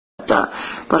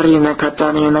Parina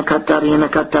Katarina Katarina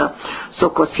Kata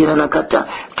Sokosina Nakata.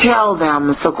 Tell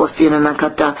them Sokosina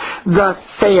Nakata. Thus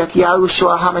saith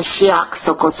Yahushua HaMashiach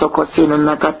Sokosina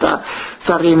Nakata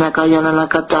Sarina Kayana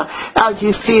Nakata. As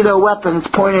you see the weapons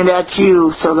pointed at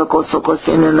you,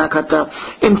 Sokosina Nakata,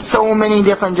 in so many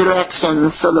different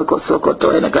directions,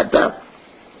 Sokosokoto Nakata.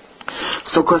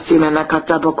 Sokosina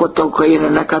Nakata Bokotoko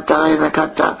Nakata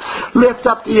Nakata. Lift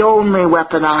up the only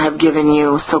weapon I have given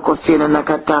you, Sokosina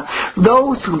Nakata.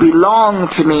 Those who belong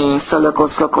to me,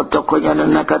 Solokosokotoko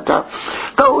Nakata.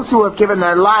 Those who have given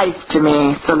their life to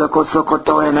me,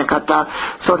 Solokosokoto Nakata,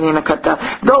 Sorina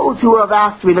Kata. Those who have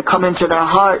asked me to come into their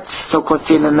hearts,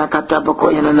 Sokosina Nakata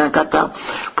Bokoyana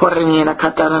Nakata, Porina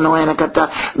Kata Noena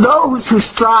Kata. Those who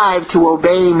strive to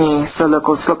obey me,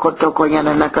 Solokosokotoko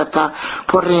Nakata,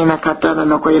 Porina Kata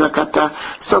no koyana kata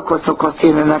soko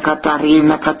sina nakata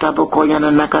rina kata bokoyana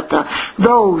nakata.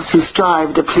 Those who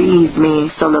strive to please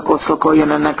me, soloko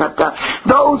sokoyana nakata.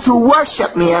 Those who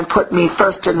worship me and put me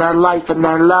first in their life and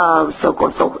their love,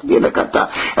 soko sokoyana kata,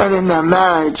 and in their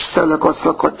marriage, soloko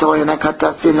sokotoyana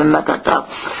kata sina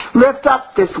nakata. Lift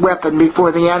up this weapon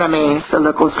before the enemy,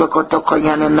 soloko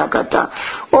sokotokoyana nakata.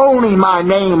 Only my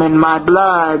name and my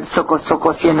blood, soko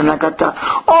sina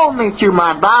nakata. Only through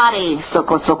my body,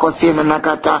 soko sina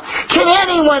nakata, can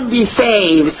anyone be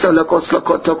saved? Soloko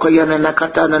slokoto koyana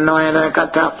nakata na noyana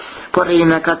nakata,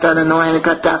 porina kata na noyana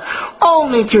nakata.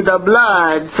 Only through the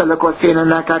blood, soloko sina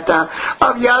nakata,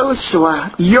 of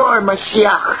Yahushua, your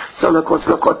Mashiach, soloko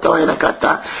slokoto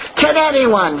nakata. Can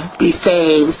anyone be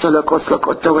saved? Soloko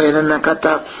slokoto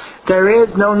nakata. There is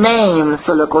no name,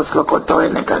 Soloko Slokoto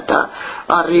Enekata,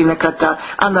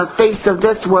 Arinekata, on the face of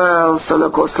this world,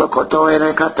 Soloko Slokoto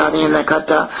Enekata,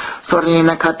 Enekata,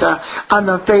 Sorinekata, on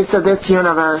the face of this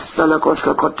universe, Soloko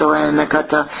Slokoto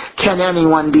Enekata, can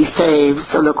anyone be saved,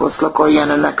 Soloko Sloko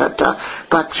Enekata,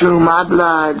 but through my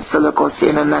blood, Soloko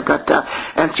Enekata,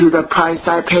 and through the price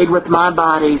I paid with my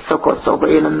body, Soko Soko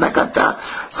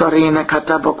Enekata,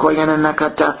 Sorinekata, Boko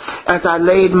Enekata, as I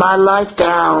laid my life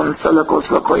down, Soloko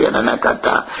Sloko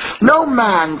Nakata. No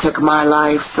man took my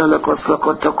life, Soloko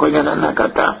Sloko Tokoyana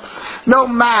Nakata. No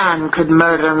man could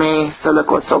murder me,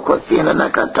 Soloko Soko Sina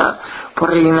Nakata.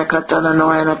 Porina Katana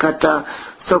Noena Kata,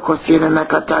 Soko Sina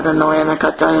Nakata, Noena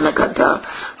Kata Nakata,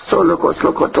 Soloko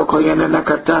Sloko Tokoyana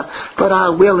Nakata. But I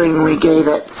willingly gave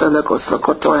it, Soloko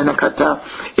Sloko Toyana Kata.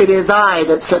 It is I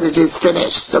that said it is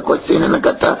finished, Soko Sina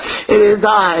Nakata. It is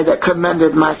I that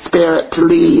commended my spirit to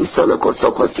leave, Soloko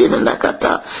Soko Sina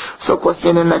Nakata. Soko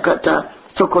Sina Nakata,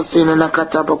 Soko Sina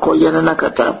Nakata, Bokoyana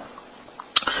Nakata.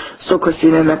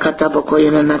 Sokosina nakata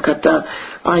bokoyana nakata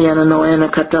ayana noena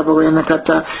kata boyana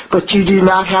kata. But you do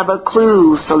not have a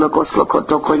clue, Soloko Sloko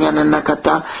Tokoyana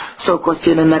nakata,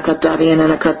 Sokosina nakata riana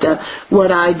nakata,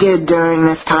 what I did during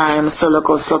this time,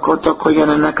 Soloko Sloko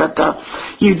Tokoyana nakata.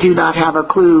 You do not have a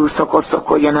clue, Soko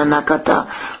Sokoyana nakata,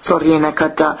 Soriana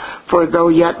kata. For though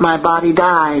yet my body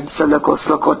died, Soloko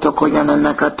Sloko Tokoyana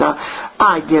nakata,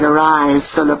 I did arise,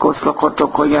 Soloko Sloko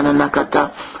Tokoyana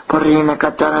nakata, Porina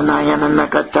kata nayana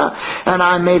nakata. And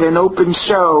I made an open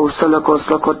show, Soloko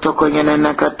Sloko Tokoyana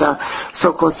nakata,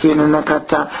 Soko Sina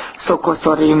nakata, Soko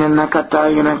Sorina nakata,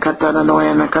 Yanakata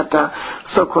Noya nakata,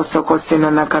 Soko Soko Sina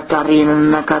nakata, Rina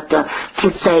nakata, to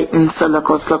Satan,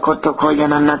 Soloko Sloko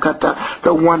Tokoyana nakata,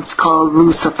 the once called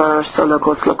Lucifer,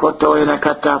 Soloko Sloko Toyana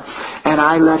nakata. And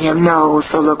I let him know,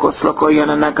 Soloko Sloko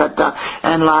Yana nakata,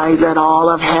 and I let all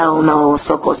of hell know,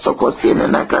 Soko Soko Sina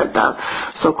nakata,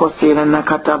 Soko Sina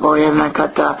nakata boyana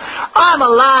nakata. I'm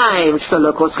alive,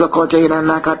 Soloko Sloko Jana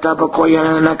nakata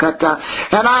bokoyana nakata,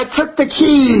 and I took the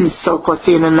keys, Soko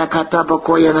Sina nakata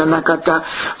bokoyana nakata,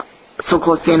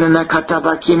 Sokosina nakata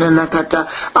bakina nakata,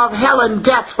 of hell and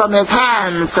death from his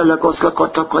hands, Soloko Sloko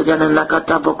Tokoyana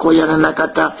nakata bokoyana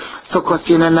nakata,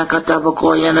 Sokosina nakata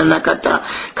bokoyana nakata,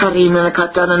 Karina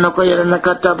nakata nokoyana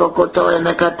nakata bokotoya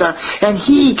nakata, and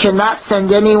he cannot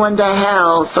send anyone to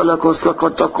hell, Soloko Sloko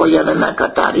Tokoyana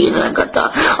nakata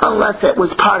nakata, unless it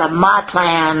was part of my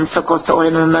plan,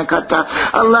 Sokosoyana nakata,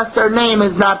 unless their name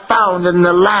is not found in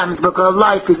the Lamb's Book of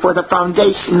Life before the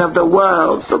foundation of the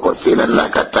world, Sokosina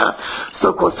nakata.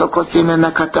 Soko Soko Sina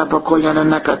nakata bokoyana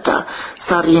nakata,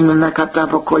 Sarina nakata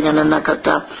bokoyana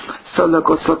nakata,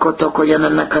 Soloko Soko Tokoyana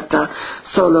nakata,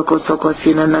 Soloko Soko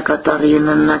Sina nakata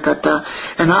rina nakata,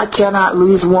 and I cannot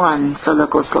lose one,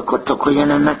 Soloko Soko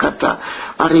Tokoyana nakata,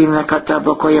 Arina nakata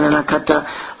bokoyana nakata,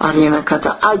 Arina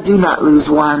nakata. I do not lose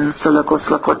one, Soloko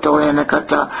Soko Toyana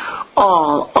nakata.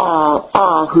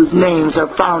 All whose names are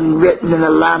found written in the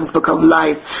Lamb's Book of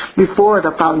Life before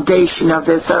the foundation of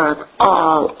this earth,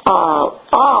 all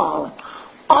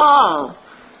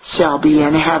shall be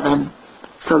in heaven.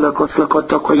 Soloko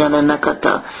slokoto koyana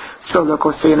nakata.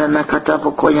 Soloko sena nakata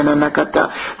bokoyana nakata.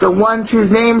 The ones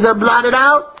whose names are blotted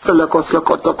out. Soloko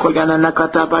slokoto koyana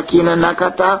nakata bakina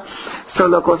nakata.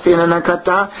 Soloko sena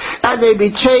nakata. And they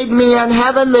betrayed me in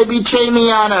heaven, they betrayed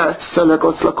me on earth.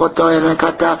 Soloko slokoto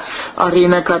nakata.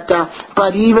 Arina kata.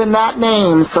 But even that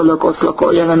name, Soloko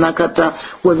slokoyana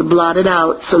nakata, was blotted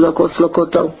out. Soloko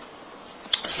slokoto.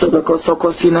 Soloko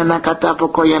soko sina nakata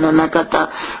pokoyana nakata.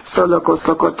 Soloko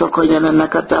soko tokoyana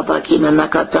nakata bakina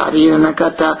nakata arina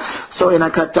nakata. So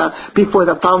nakata before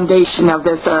the foundation of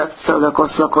this earth. Soloko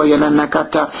soko yana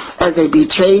nakata. As they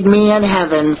betrayed me in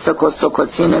heaven. Soko soko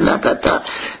sina nakata.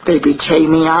 They betrayed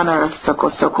me on earth. Soko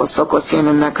soko soko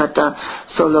sina nakata.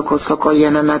 Soloko soko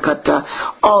yana nakata.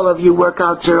 All of you work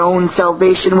out your own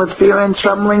salvation with fear and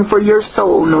trembling, for your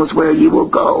soul knows where you will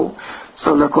go.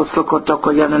 Soloko soko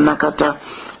toko yana nakata.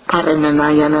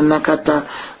 Paranayana nakata.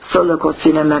 Soloko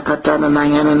sina nakata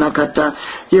nanayana nakata.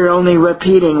 You're only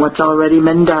repeating what's already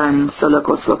been done.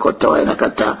 Soloko soko toy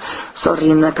nakata.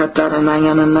 Sori nakata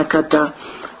nanayana nakata.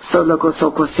 Soloko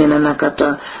soko sina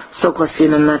nakata. Soko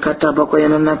sina nakata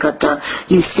bokoyana nakata.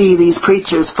 You see these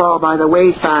preachers fall by the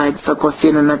wayside. Soko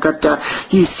sina nakata.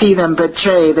 You see them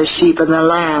betray the sheep and the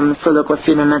lambs. Soloko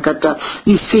sina nakata.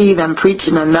 You see them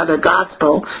preaching another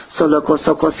gospel. Soloko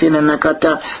soko sina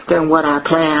nakata. Than what I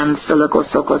planned. Soloko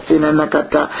soko sina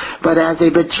nakata. But as they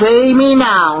betray me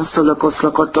now. Soloko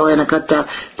slokoto nakata.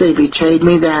 They betrayed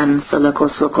me then. Soloko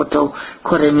slokoto.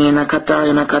 Koreni nakata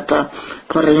nakata.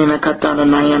 Koreni nakata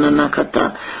nanayana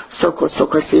nakata. Soko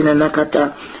soko sina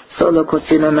nakata. Solo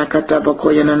kosina nakata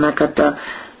bokoyana nakata.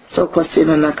 Soko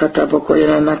sina nakata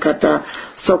bokoyana nakata.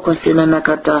 Soko sina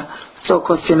nakata.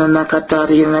 Soko sina nakata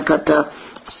rina nakata.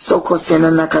 Soko sina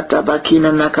nakata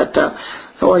bakina nakata.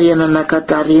 Oyana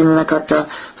nakata rina nakata.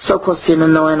 Soko sina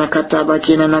noa nakata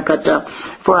bakina nakata.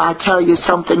 For I tell you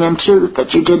something in truth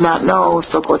that you did not know.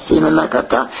 Soko sina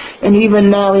nakata. And even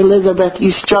now, Elisabeth,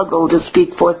 you struggle to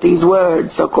speak forth these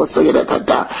words. Soko soyana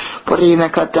nakata. Porina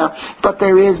nakata. But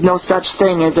there is no such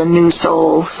thing as a new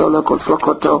soul. Soloko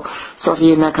slokoto.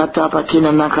 Sorina nakata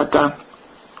bakina nakata.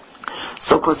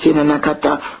 Sokosina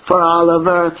nakata. For all of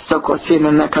earth,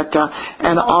 Sokosina nakata,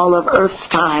 and all of earth's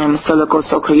time, Soloko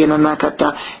sokoyina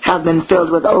nakata, have been filled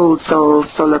with old souls.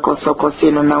 Soloko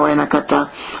sokosina noe nakata.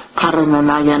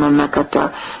 Paranayana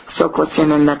nakata.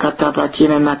 Sokosina nakata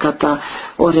bakina nakata.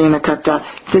 Ori nakata.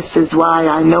 This is why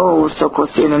I know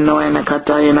Sokosina noe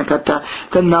nakata yanakata.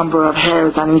 The number of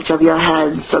hairs on each of your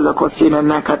heads. Solokosina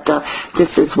nakata.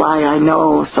 This is why I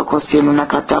know Sokosina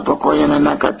nakata bokoyana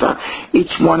nakata.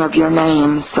 Each one of your names.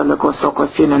 Soloko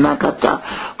sokosina nakata.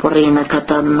 Pori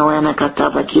nakata noe nakata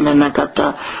bakina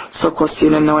nakata.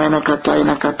 Sokosina noe nakata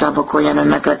yanakata bokoyana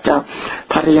nakata.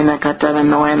 Pari nakata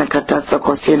noe nakata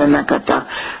sokosina nakata.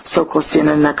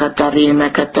 Sokosina nakata ri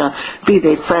nakata. Be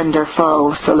they friend or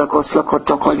foe. Soloko soko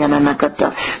tokoyana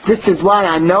nakata. This is why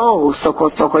I know soko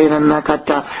sokoyana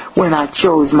nakata. When I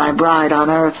chose my bride on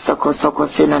earth, soko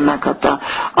sokosina nakata,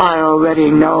 I already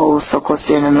know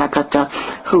sokosina nakata,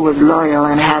 who was loyal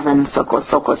in heaven. Soko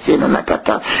sokosina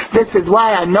nakata. This is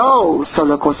why I know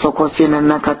soloko sokosina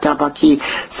nakata baki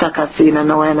sakasina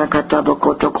noe nakata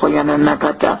bokoto koyana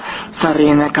nakata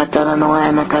sarina nakata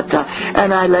noe nakata.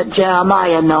 And I let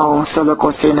Jeremiah know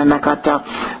solokosina nakata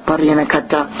parina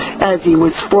nakata, as he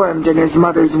was formed in his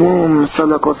mother's womb.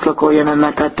 Soloko slokoyana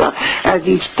nakata. As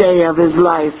each day of his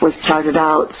life was charted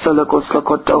out. Soloko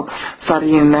slokoto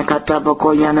sarina nakata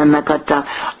bokoyana nakata.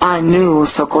 I knew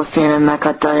sokosina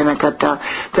nakata nakata,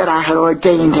 that I had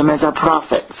ordained him as a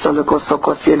prophet. Soloko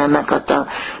sokosina nakata,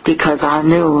 because I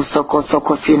knew soko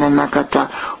sokosina nakata,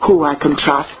 who I can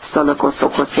trust. Soloko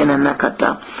sokosina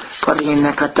nakata.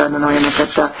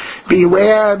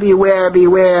 Beware, beware,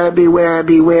 beware, beware,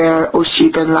 beware, O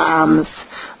sheep and lambs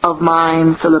of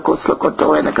mine, of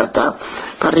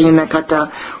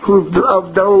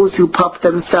those who puff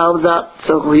themselves up,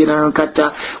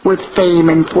 with fame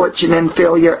and fortune and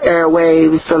fill your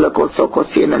airwaves.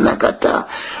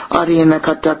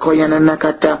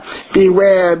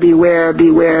 Beware, beware,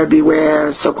 beware,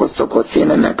 beware,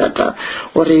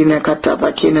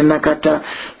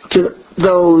 to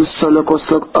those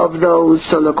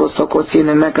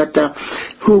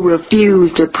who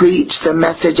refuse to preach the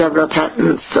message of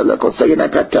repentance,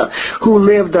 who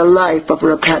live the life of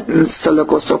repentance,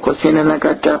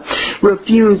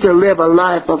 refuse to live a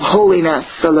life of holiness,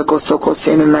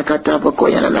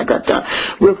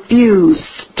 refuse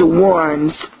to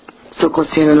warn,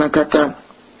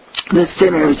 the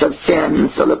sinners of sin.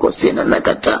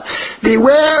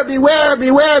 Beware, beware,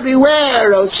 beware,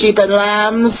 beware, O sheep and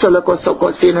lambs. For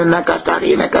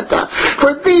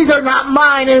these are not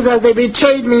mine, as they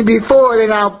betrayed me before, they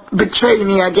now betray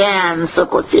me again.